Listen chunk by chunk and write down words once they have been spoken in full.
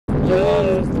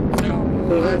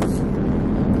'Cause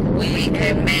we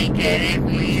can make it if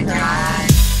we try.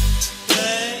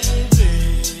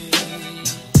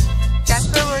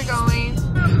 Guess where we're going?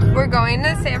 We're going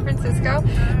to San Francisco,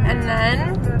 and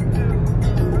then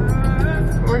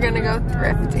we're gonna go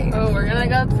thrifting. Oh, we're gonna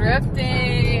go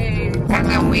thrifting. And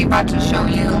then we about to show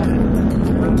you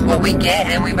what we get,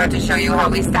 and we about to show you how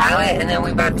we style it, and then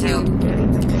we about to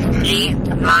eat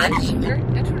lunch.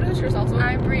 Introduce yourself.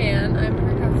 I'm Brianne. I'm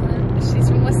her cousin. She's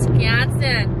from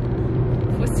Wisconsin.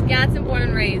 Wisconsin born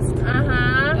and raised.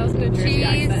 Uh-huh. That was a New Jersey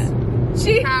accent.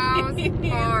 Cheese. House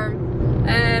farm.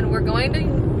 And we're going to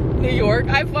New York.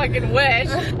 I fucking wish.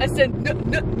 I said New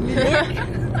York.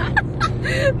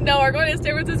 No, we're going to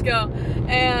San Francisco.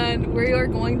 And we are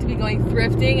going to be going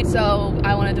thrifting. So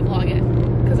I wanted to vlog it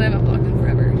because I haven't vlogged in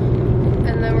forever.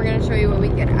 And then we're going to show you what we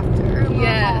get after.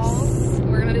 Yes.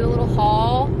 We're going to do a little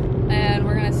haul. And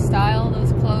we're going to style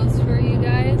those clothes for you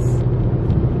guys.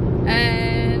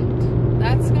 And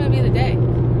that's going to be the day.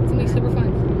 It's going to be super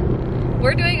fun.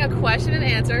 We're doing a question and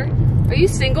answer. Are you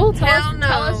single? Tell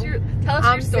us your story.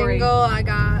 I'm single. I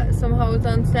got some hoes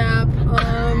on Snap.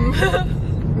 I'm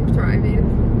thriving.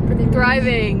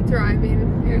 Thriving. You're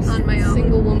on my own.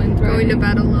 Single woman thriving. Going to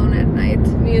bed alone at night.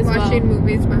 Me as well. Watching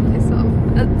movies by myself.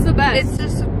 That's the best. It's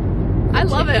just. I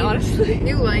love it, honestly.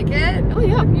 You like it? Oh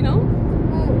yeah, you know.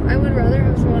 Well, I would rather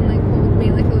have someone like hold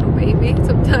me like a little baby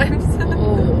sometimes.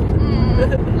 Oh.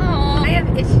 I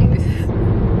have issues.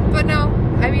 But no,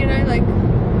 I mean I like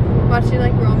watching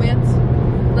like romance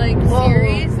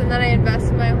series, and then I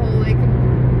invest my whole like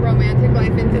romantic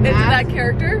life into that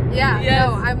character? Yeah. Yes.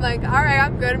 No, I'm like, all right,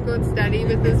 I'm good. I'm going steady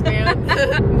with this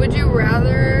man. Would you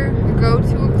rather go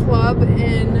to a club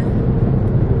in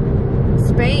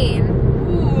Spain?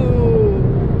 Ooh.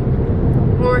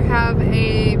 Or have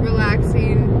a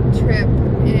relaxing trip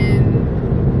in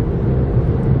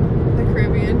the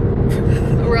Caribbean?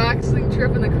 A relaxing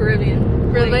trip in the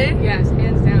Caribbean. Really? Like, yes,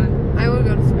 hands down. I would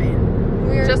go to Spain.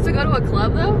 Just to go to a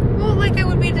club though? Well, like it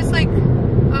would be just like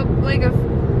a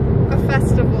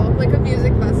festival, like a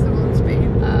music festival in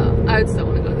Spain. I would still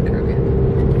want to go to the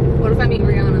Caribbean. What if I meet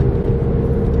Rihanna?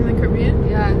 In the Caribbean?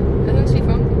 Yeah.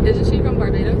 Isn't she from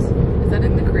Barbados? Is that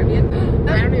in the Caribbean?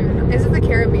 I don't even know. Is it the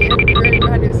Caribbean? Or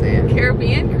how do you say it?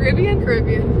 Caribbean? Caribbean.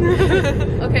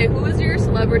 Okay, who is your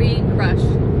celebrity crush?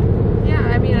 Yeah,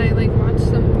 I mean, I like watch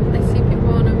some, I see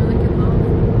people and I'm like in love.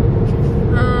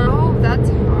 Oh, that's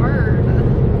hard.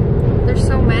 There's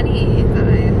so many that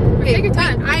Okay, take your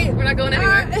time. We're not going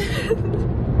anywhere.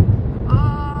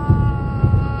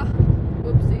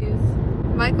 Whoopsies.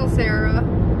 Michael Cera.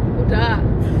 Duh.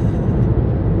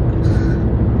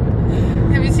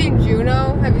 Have you seen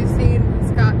Juno? Have you seen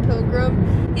Scott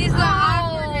Pilgrim? He's the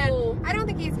awkward man. I don't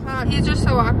think he's hot. He's just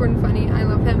so awkward and funny. I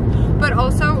love him. But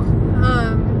also,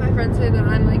 my friends say that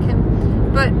I'm like him.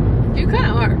 But you kind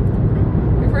of are.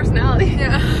 Your personality.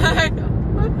 Yeah, I know.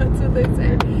 That's what they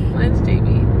say. Mine's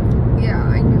JB. Yeah,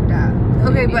 I knew that.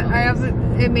 Okay, but I have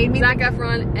it made me Zac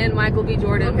Efron and Michael B.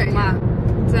 Jordan. Okay, yeah.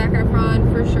 Zac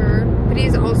Efron for sure. But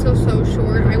he's also so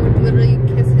short. I would literally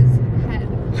kiss his head,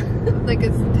 like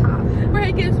his top.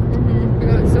 Right, kiss. Oh my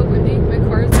god, it's so windy. My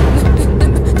car is.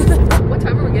 What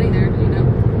time are we getting there? Do you know?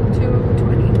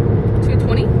 2:20.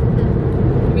 2:20?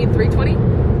 You mean 3:20?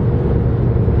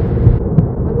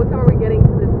 Like, what time are we getting to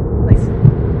this place?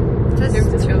 Just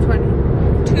 2:20.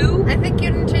 2? I think you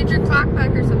didn't change your clock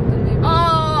back or something. Maybe. Oh,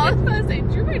 I was gonna say,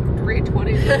 you're like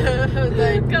 3:20. I was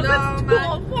like, because no, it's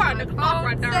 2:04 on the clock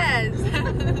right now.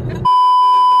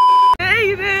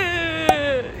 Made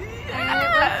it!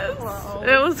 Yes!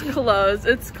 It was closed.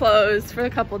 It's closed for a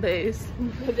couple days.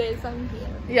 The days I'm here.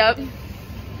 Yep.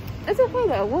 It's okay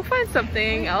though. We'll find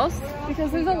something else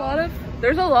because there's a lot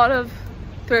of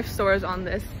thrift stores on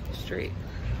this street.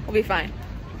 We'll be fine.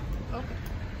 Okay.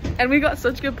 And we got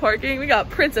such good parking. We got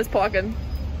princess parking.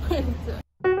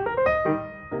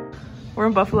 We're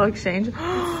in Buffalo Exchange. It's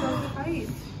so tight.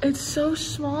 It's so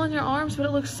small in your arms, but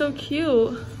it looks so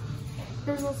cute.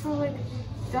 There's also like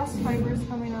dust fibers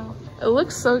coming out. It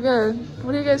looks so good.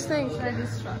 What do you guys think? Should I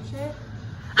just stretch it?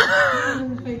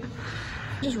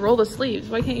 Just roll the sleeves.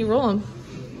 Why can't you roll them?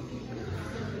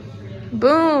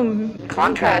 Boom.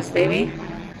 Contrast, baby.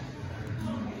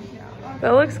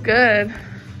 That looks good.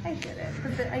 I get it,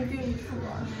 but I do need to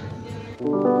wash it.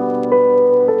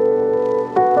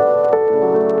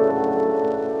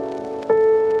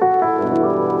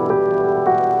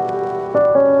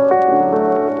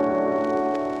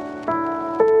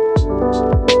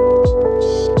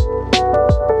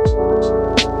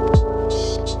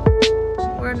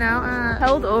 We're now at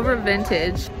Held Over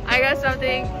Vintage. I got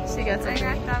something. She got something.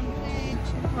 I got something.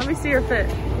 Let me see your fit.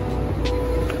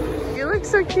 You look looks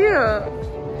so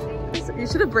cute. You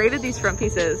should have braided these front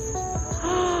pieces.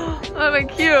 Oh, they're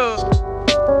cute.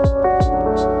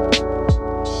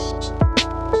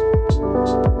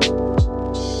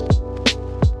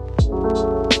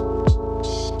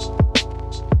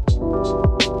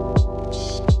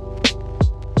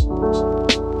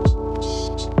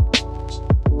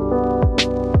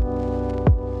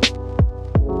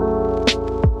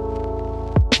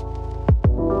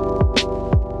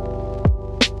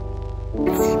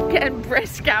 Getting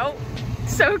brisk out.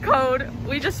 So cold.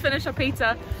 We just finished our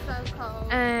pizza. So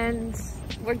cold. And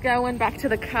we're going back to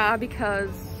the car because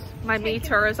my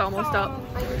meter is almost up.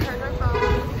 I can turn my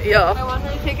phone. Yeah. I want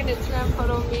her to take an Instagram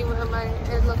photo of me where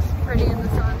it looks pretty in the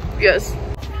sun. Yes.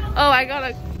 Oh, I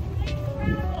got a...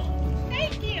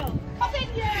 Thank you.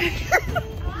 Thank you.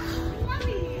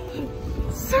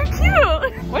 So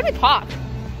cute. Where did they park?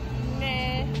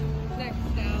 Nah.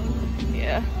 Next down.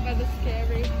 Yeah. By the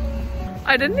scary.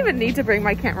 I didn't even need to bring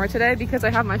my camera today because I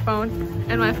have my phone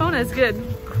and my phone is good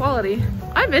quality.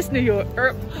 I miss New York,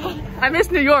 I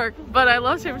miss New York, but I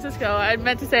love San Francisco. I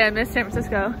meant to say I miss San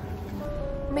Francisco.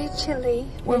 Me chilly.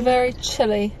 We're very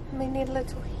chilly. We need a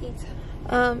little heat.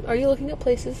 Are you looking at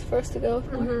places for us to go?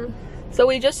 Mm-hmm. So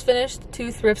we just finished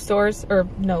 2 thrift stores, or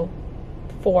no,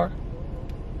 4.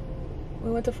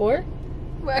 We went to 4?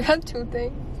 Well, I got 2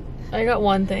 things. I got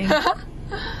 1 thing.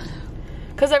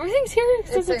 Because everything's here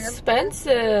is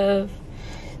expensive.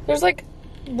 There's like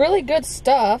really good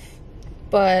stuff,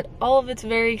 but all of it's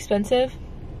very expensive.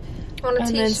 On a and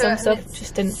t-shirt, then some stuff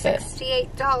just didn't fit.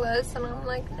 $68, and I'm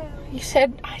like, no. You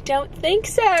said, I don't think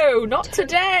so. Not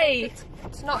today.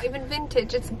 It's not even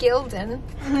vintage, it's Gildan.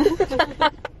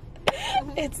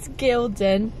 It's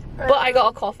Gildan. But I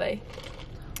got a coffee.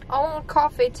 I want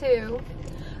coffee too.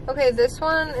 Okay, this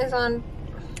one is on...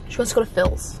 She wants to go to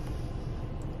Phil's.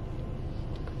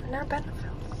 I've never been to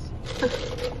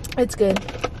Phil's. It's good.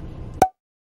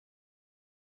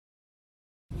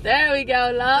 There we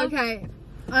go, love. Okay,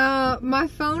 my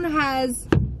phone has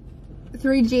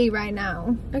 3G right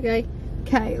now. Okay.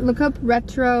 Okay, look up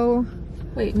retro.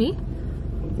 Wait, me?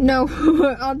 No,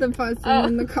 all the person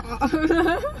in the car.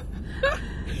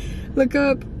 Look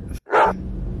up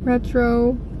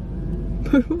retro.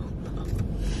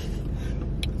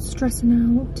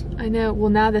 Stressing out. I know. Well,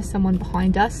 now there's someone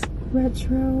behind us.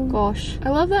 Retro. Gosh, I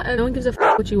love that. No one gives a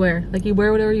f what you wear. Like, you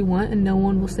wear whatever you want and no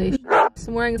one will say shit.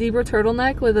 I'm wearing a zebra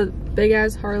turtleneck with a big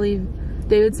ass Harley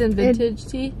Davidson vintage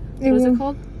tee. What is it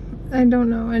called? I don't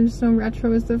know. I just know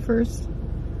retro is the first.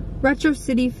 Retro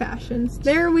City Fashions.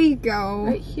 There we go.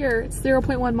 Right here. It's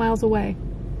 0.1 miles away.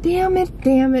 Damn it,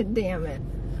 damn it, damn it.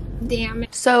 Damn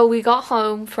it. So we got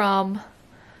home from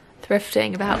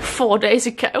thrifting about 4 days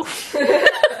ago.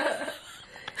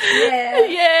 Yeah.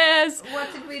 Yes.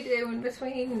 What did we do in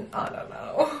between? I don't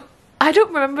know. I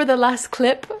don't remember the last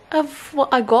clip of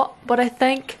what I got, but I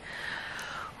think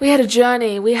we had a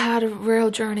journey. We had a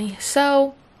real journey.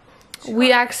 So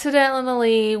we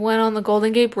accidentally went on the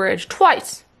Golden Gate Bridge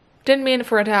twice. Didn't mean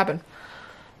for it to happen,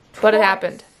 but it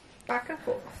happened. Back and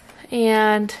forth.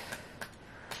 And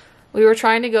we were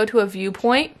trying to go to a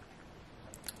viewpoint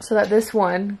so that this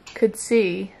one could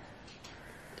see.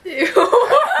 Ew.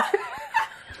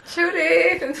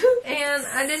 Shooting. And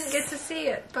I didn't get to see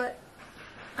it, but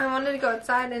I wanted to go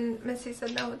outside and Missy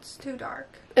said no, it's too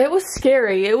dark. It was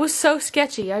scary. It was so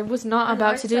sketchy. I was not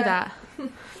about to do that.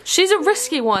 She's a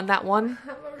risky one, that one.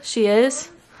 She is.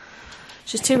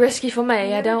 She's too risky for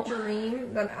me. I don't.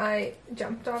 Dream that I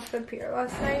jumped off the pier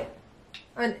last night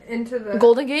and into the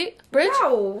Golden Gate Bridge?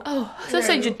 No. Oh, I was gonna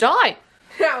say you died.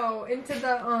 No, into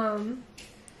the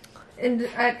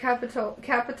at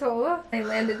Capitola. I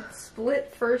landed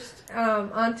split first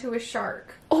onto a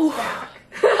shark. Oh. Back.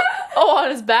 Oh, on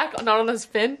his back, not on his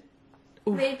fin.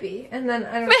 Ooh. Maybe, and then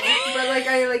I don't know, but like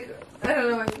I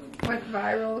don't know, I went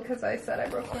viral because I said I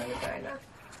broke my vagina.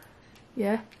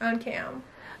 Yeah. On cam.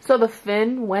 So the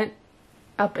fin went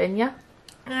up in ya?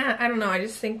 I don't know. I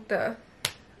just think my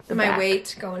back.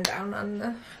 weight going down on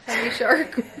the heavy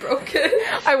shark broke it.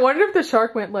 I wonder if the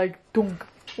shark went like dunk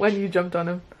when you jumped on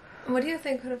him. What do you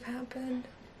think would have happened?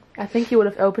 I think he would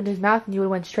have opened his mouth and you would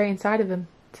have went straight inside of him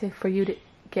for you to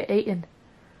get eaten.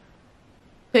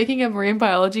 Taking a marine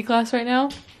biology class right now,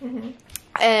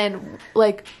 and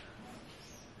like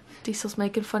Diesel's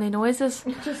making funny noises.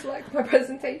 Just like my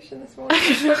presentation this morning.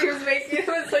 What he was making, it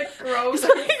was like gross.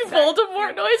 Like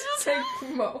Voldemort noises. Like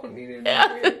moaning.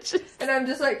 Yeah, and I'm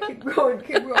just like, keep going,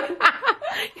 keep going.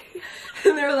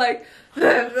 And they're like,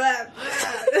 blah, blah, blah.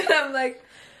 And I'm like,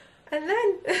 and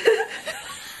then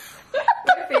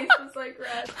my face was like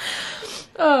red.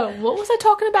 Oh, what was I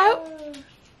talking about?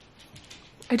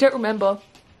 I don't remember.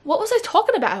 What was I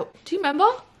talking about? Do you remember?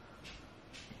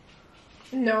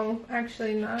 No,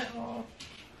 actually not at all.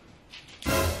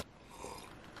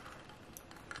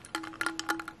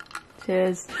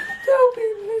 Cheers. Don't be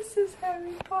Mrs.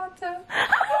 Harry Potter.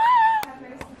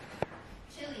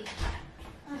 Chili.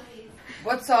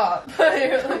 What's up?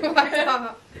 What's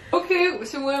up? Okay,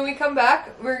 so when we come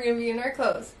back, we're gonna be in our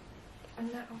clothes.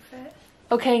 And that outfit.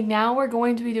 Okay, now we're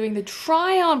going to be doing the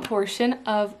try-on portion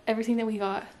of everything that we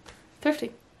got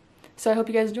thrifting. So I hope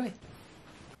you guys enjoy.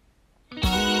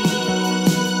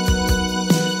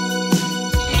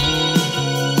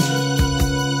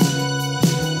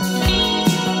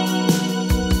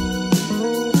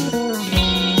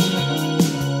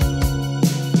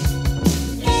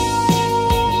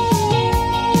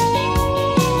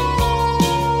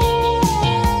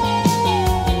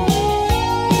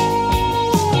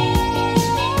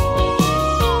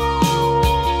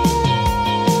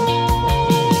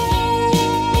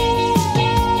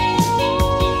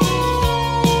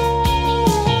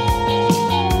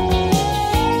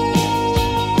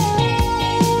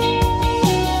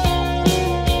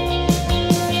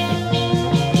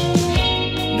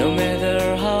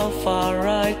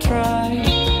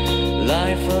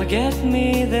 Get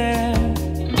me there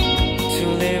to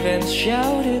live and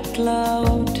shout it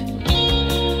loud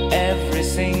every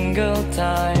single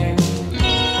time.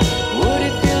 Would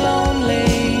it be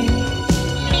lonely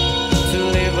to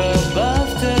live above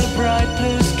the bright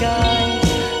blue sky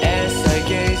as I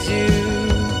gaze you?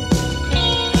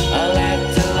 I let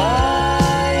the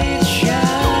light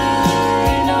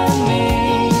shine on me.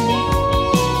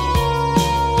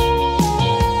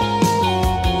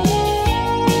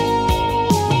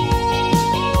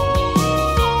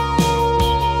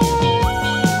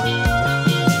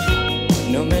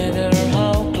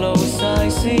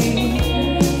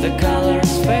 The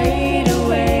colors fade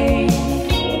away,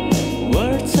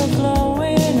 words are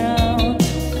flowing out.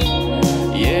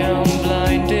 Yeah, I'm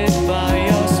blinded by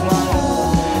your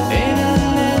smile in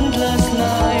an endless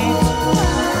night,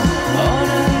 on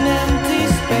an empty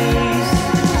space.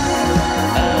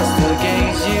 I still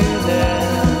gaze you there,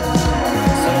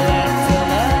 so let the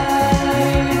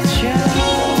light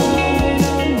shine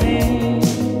on me.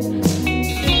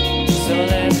 So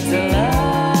let the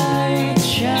light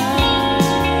shine.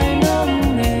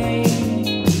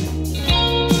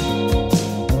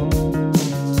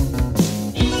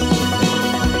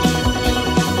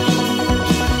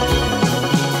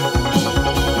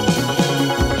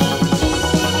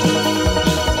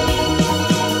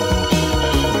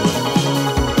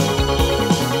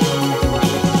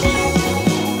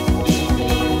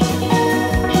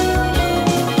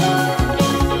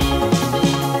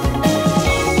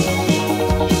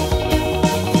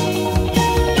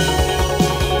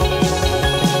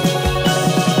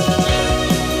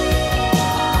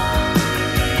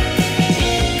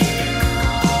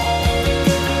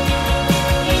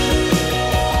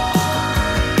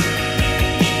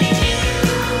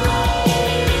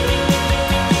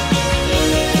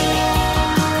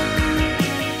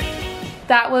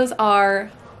 That was our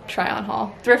try-on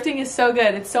haul. Thrifting is so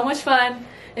good. It's so much fun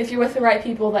if you're with the right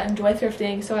people that enjoy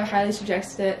thrifting, so I highly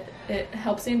suggest it. It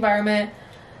helps the environment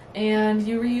and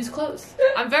you reuse clothes.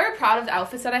 I'm very proud of the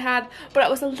outfits that I had, but I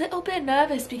was a little bit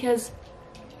nervous because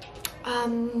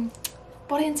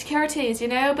body insecurities, you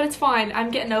know, but it's fine.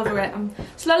 I'm getting over it. I'm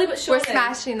slowly but surely. We're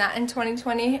smashing that in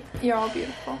 2020. You're all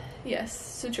beautiful. Yes,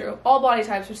 so true. All body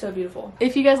types are so beautiful.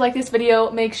 If you guys like this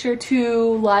video, make sure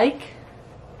to like,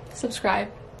 subscribe.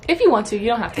 If you want to, you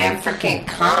don't have to. And freaking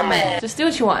comment. Just do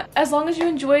what you want. As long as you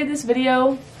enjoyed this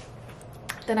video,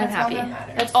 then I'm happy. All that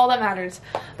matters. That's all that matters.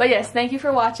 But yes, thank you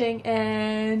for watching,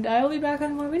 and I will be back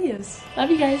on more videos. Love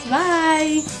you guys.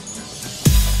 Bye.